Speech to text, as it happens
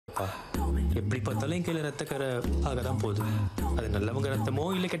இல்லப்பா. எப்படி பார்த்தாலும் என் கையில் ரத்தக்கரை ஆக தான் போகுது. அது நல்லவங்க ரத்தமோ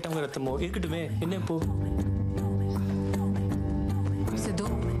இல்லை கெட்டவங்க ரத்தமோ இருக்கட்டுமே, என்ன இப்போ? சித்து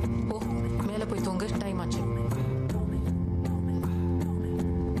ஓ மேலே போய் தூங்கு, டைம் ஆச்சு.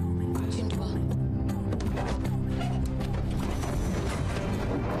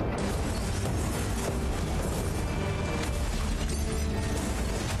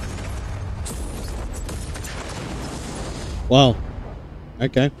 Wow.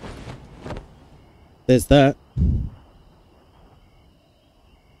 Okay. There's that.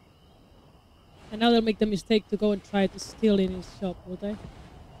 And now they'll make the mistake to go and try to steal in his shop, will they?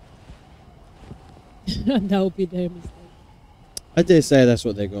 That would be their mistake. I dare say that's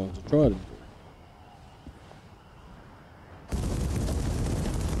what they're going to try to do.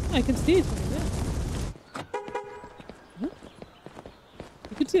 I can see it from there. Huh?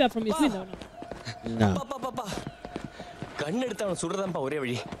 You can see that from his window now. No. கண் எடுத்து அவன் சுடுறதான்ப்பா ஒரே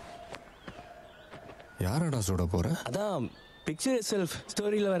வழி. யாரடா சுட போற? அதான் picture self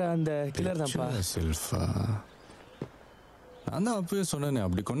ஸ்டோரியில வர அந்த கில்லர் தான்ப்பா. செல்ஃபா? நான் தான் அப்பவே சொன்னேனே,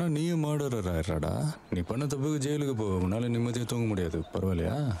 அப்படி கொண்டா நீயும் மர்டரர் ஆயிடுறாடா. நீ பண்ண தப்புக்கு ஜெயிலுக்கு போ, உன்னால நிம்மதியாக தூங்க முடியாது.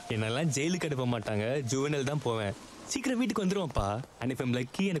 பரவாயில்லையா? என்னெல்லாம் ஜெயிலுக்கு அனுப்ப மாட்டாங்க, ஜுவனல் தான் போவேன். சீக்கிரம் வீட்டுக்கு வந்துருவான்ப்பா. அண்ட் இஃப் ஐம்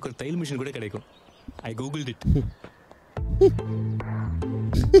லக்கி எனக்கு ஒரு தையல் மிஷின் கூட கிடைக்கும். ஐ கூகுள்ட் இட்.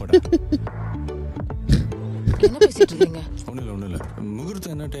 என்ன பேசிட்டு இருக்கீங்க? ஒன்றும் இல்லை.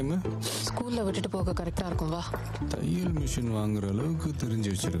 முகூர்த்தம் என்ன டைமு? ஸ்கூல்ல விட்டுட்டு போக கரெக்டா இருக்கும். வா. தையல் மிஷின் வாங்குற அளவுக்கு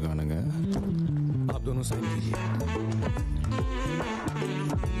தெரிஞ்சு வச்சிருக்கானுங்க. आप दोनों साइन कीजिए.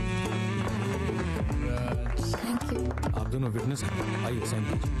 Thank you. आप दोनों विटनेस आइए साइन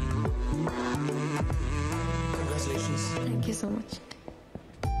कीजिए. Congratulations. Thank you so much.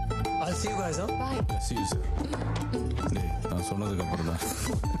 I'll see you guys, huh? Bye. See you, sir. டேய், நான் சொன்னதுக்கு அப்புறம் தான்.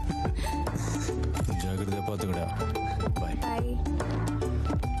 ஜாக்கிரதையா பார்த்துக்கடா. பாய். Bye.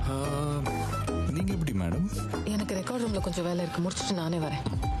 நீங்க எப்படி மேடம்? எனக்கு ரெக்கார்ட் ரூம்ல கொஞ்சம் வேலை இருக்கு, முடிச்சிட்டு நானே வரேன்.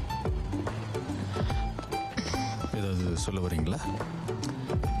 ஏதாவது சொல்ல வரீங்களா?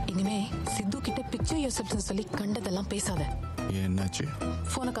 இனிமே சித்து கிட்ட பிக்சர் யோசப்னு சொல்லி கண்டதெல்லாம் பேசாத. என்னாச்சு?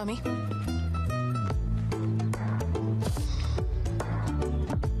 போன காமி.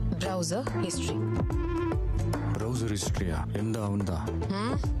 browser history. browser history-யா? எந்த அவன்தா?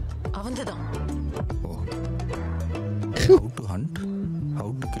 அவன்தான். ஓ. how to hunt, how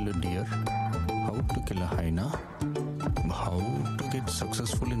to kill a deer, how to kill a hyena, how to get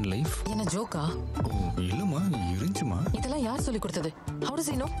successful in life. என்ன ஜோக்கா? ஓ இல்லம்மா, இருந்துச்சுமா. இதெல்லாம் யார் சொல்லி கொடுத்தது? how does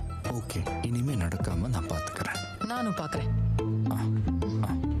he know? Okay, இனிமே நடக்காம நான் பாத்துக்கறேன். நானும் பாக்குறேன்.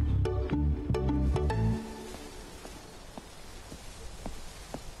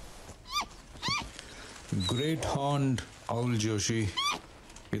 Great horned owl ஜோஷி,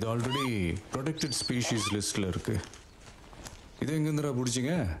 இது ஆல்ரெடி ப்ரொடெக்டட் ஸ்பீஷீஸ் லிஸ்ட்ல இருக்கு. இது எங்கேருந்துடா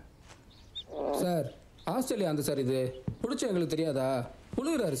பிடிச்சிங்க? சார் ஆஸ்திரேலியா அந்த சார், இது பிடிச்ச எங்களுக்கு தெரியாதா?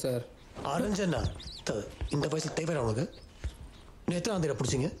 புழுகிறாரு சார். ஆரஞ்சண்ணா இந்த வயசுல தேவையான உனக்கு நீ எத்தனை ஆந்திர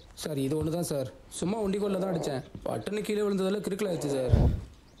பிடிச்சிங்க? சார் இது ஒன்று தான் சார், சும்மா ஒண்டிக்கோல்ல தான் அடித்தேன். பட்டனு கீழே விழுந்ததில் கிறுக்கில் ஆயிடுச்சு சார்.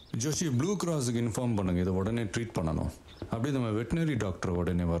 ஜோஷி, ப்ளூ கிராஸுக்கு இன்ஃபார்ம் பண்ணுங்க, இதை உடனே ட்ரீட் பண்ணணும். அப்படியே நம்ம வெட்டினரி டாக்டரை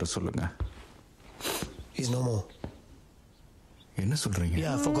உடனே வர சொல்லுங்க. Is no more. என்ன சொல்றீங்க?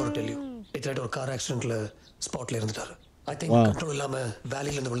 யா forgot to tell you. நேத்து ஒரு கார் ஆக்சிடென்ட்ல ஸ்பாட்ல இருந்துட்டாரு. ஐ திங்க் கண்ட்ரோல் இல்லாம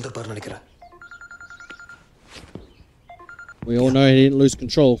வேலில இருந்து விழுந்திருப்பாருன்னு நினைக்கிறேன். We all know he didn't lose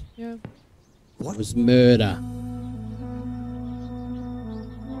control. Yeah. It was murder.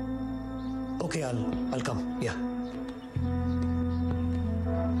 Okay, I'll come. Yeah.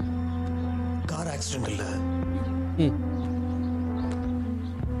 Car accident இல்ல.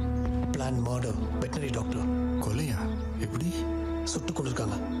 Plan murder. Veterinary doctor. கொலையா? எப்படி? சுட்டு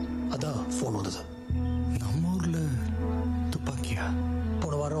கொண்டிருக்காங்க. அதான் ஃபோன் வந்தது. நம்ம ஊர்ல துப்பாக்கியா?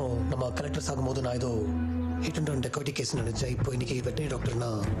 போன வாரம் நம்ம கலெக்டர் ஆகும்போது நான் ஏதோ ஹிட் அண்ட் ரன் டெக்காய்டி கேஸ் நினைச்சேன். இப்போ இன்னைக்கு வெட்டனரி டாக்டர்னா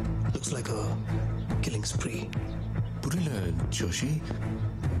லுக்ஸ் லைக் அ கில்லிங் ஸ்ப்ரீ. புரியல ஜோஷி,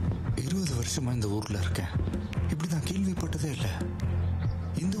 20 வருஷமா இந்த ஊர்ல இருக்கேன், இப்படி நான் கேள்விப்பட்டதே இல்லை.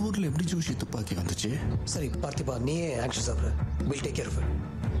 இந்த ஊர்ல எப்படி ஜோஷி துப்பாக்கி வந்துச்சு? சரி பார்த்திபா, நீயே ஆக்ஷன்ஸ் ஆகுற. Will take care of it.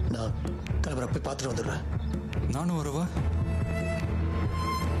 நான் கிளம்புற போய் பார்த்துட்டு வந்துடுறேன். நானும் வரவா?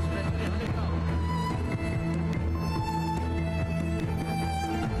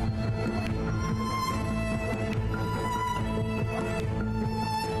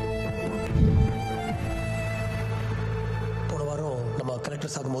 போன வாரம் நம்ம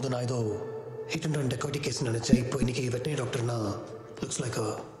கலெக்டர் ஆகும்போது நான் ஏதோ ஹிட் அண்ட் ரன் டெக்காய்டி கேஸ் நினைச்சேன். இப்போ இன்னைக்கு veterinary டாக்டர்னா looks like a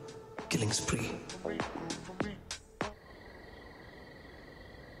killing spree.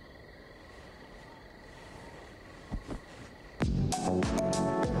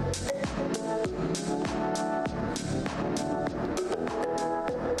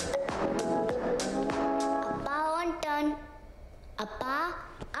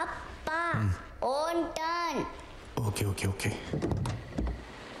 okay.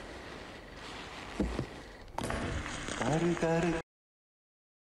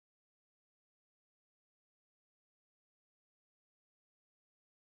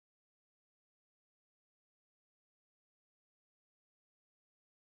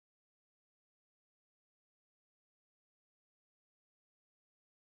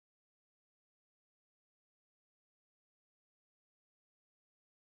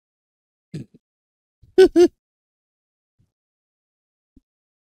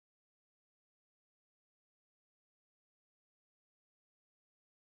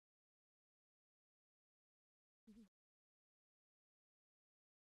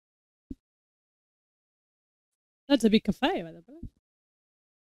 That's a big cafe, by the way.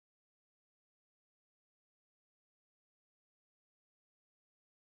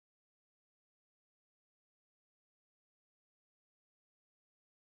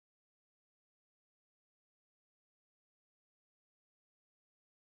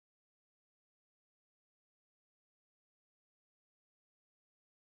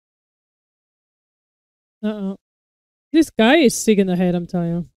 Uh-oh. This guy is sick in the head, I'm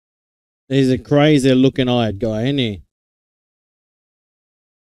telling you. He's a crazy looking eyed guy, isn't he?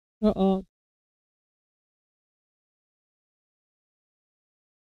 Uh-oh.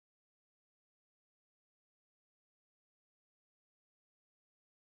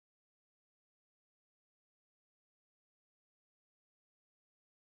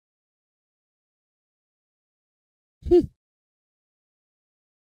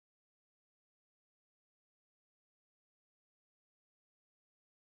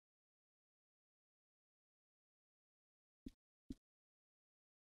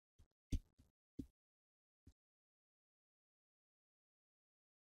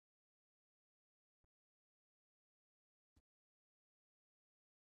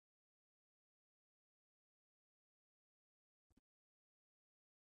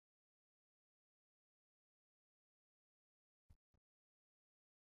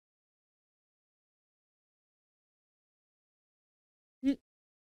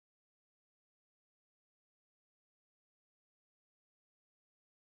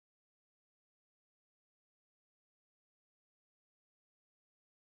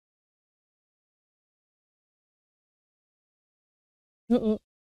 Uh-oh.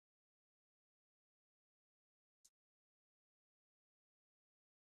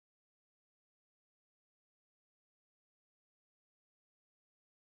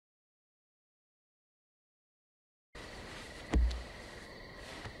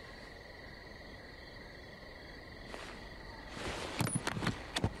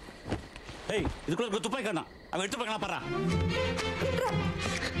 ஏய் இதுக்குள்ள துப்பாக்கி காணோம் அவன் எடுத்து பார்க்கலாம் பாறா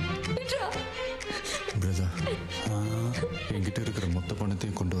brother என்கிட்ட இருக்கிற மொத்த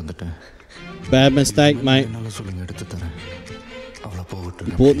பணத்தையும் கொண்டு வந்துட்டேன். Bad mistake, mate. என்னால சொல்லுங்க எடுத்து தரேன். அவளை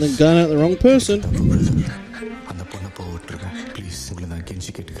போகட்டுருங்க. Bought the gun at the wrong person. அந்த பொண்ணை போகட்டுருங்க ப்ளீஸ். உங்களை நான்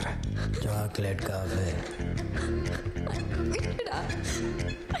கெஞ்சி கேட்டுக்கிறேன். சாக்லேட் காஃபே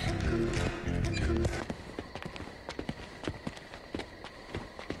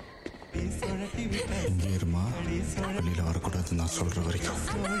இங்கே இருமா, வெளியில் வரக்கூடாது நான் சொல்ற வரைக்கும்,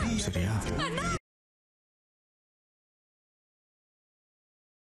 சரியா?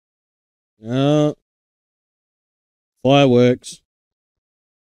 Fireworks.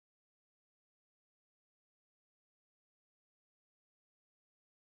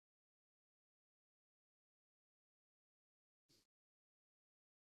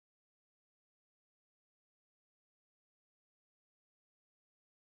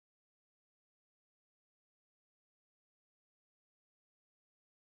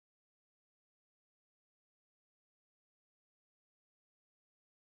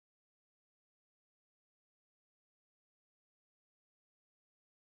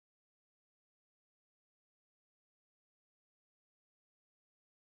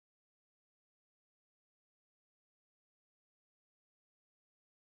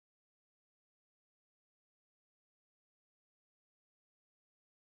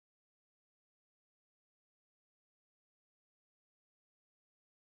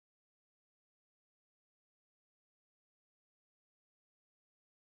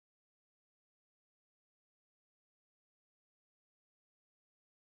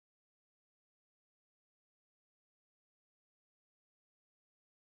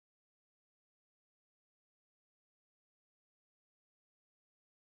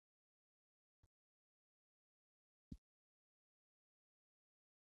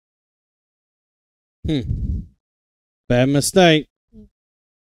 Bad mistake.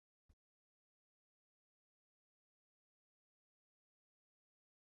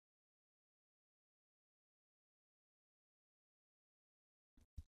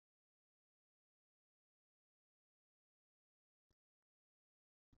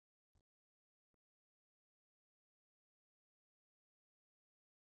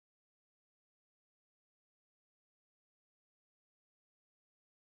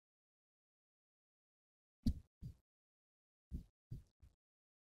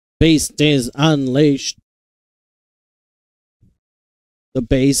 Beast is unleashed. The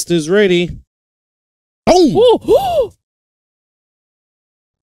beast is ready. Boom! Oh!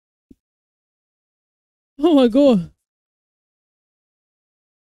 Oh my god.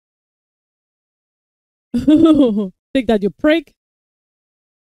 Take that, you prick.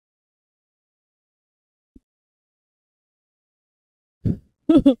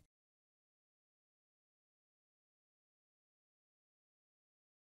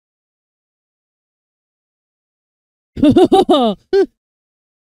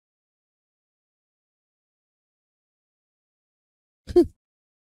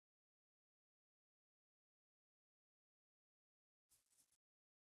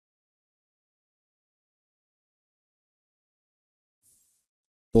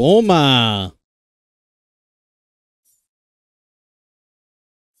 Toma.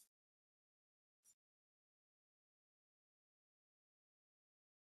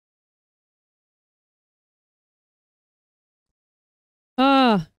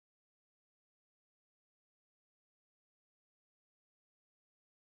 Ah.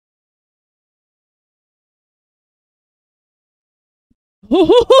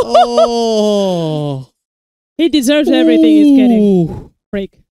 Oh. He deserves everything he's getting.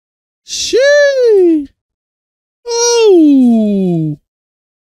 Break. Shee. Oh.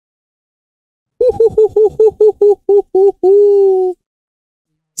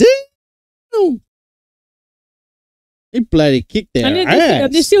 Damn. He bloody kicked their And they're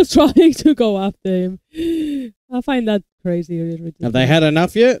ass. still trying to go after him. I find that crazy. Have they had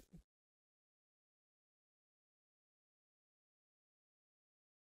enough yet?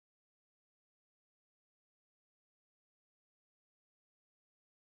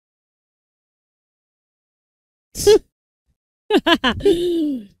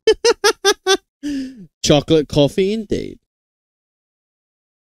 Chocolate coffee indeed.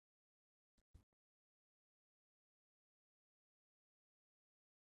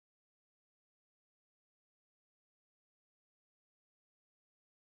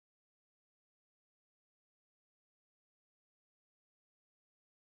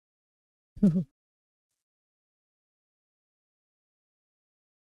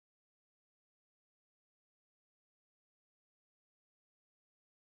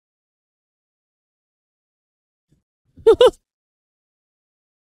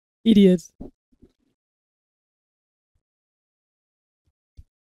 Idiots.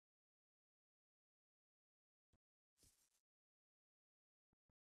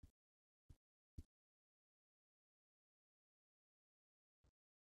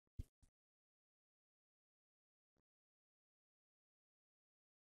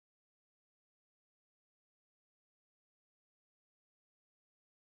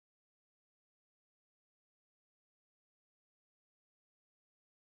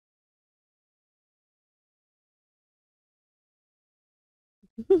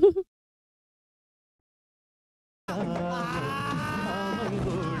 Oh no.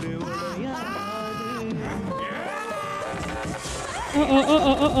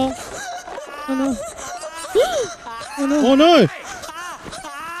 Oh no. Oh no.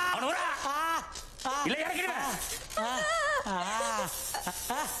 இல்ல இறக்கிடுவேன்.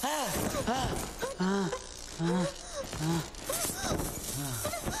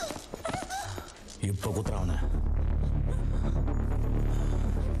 இப்ப குத்துறாவன.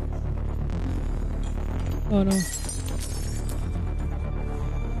 Oh no.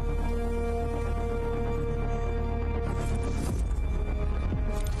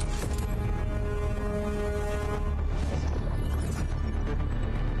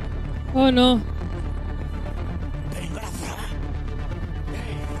 Oh no.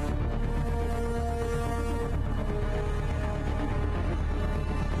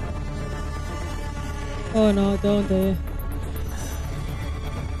 Oh no, don't they?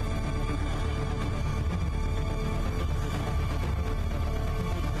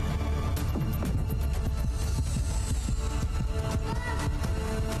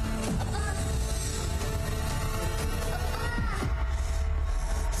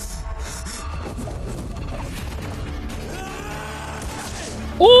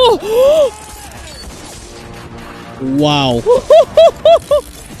 Oh! Wow.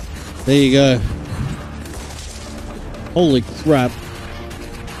 There you go. Holy crap.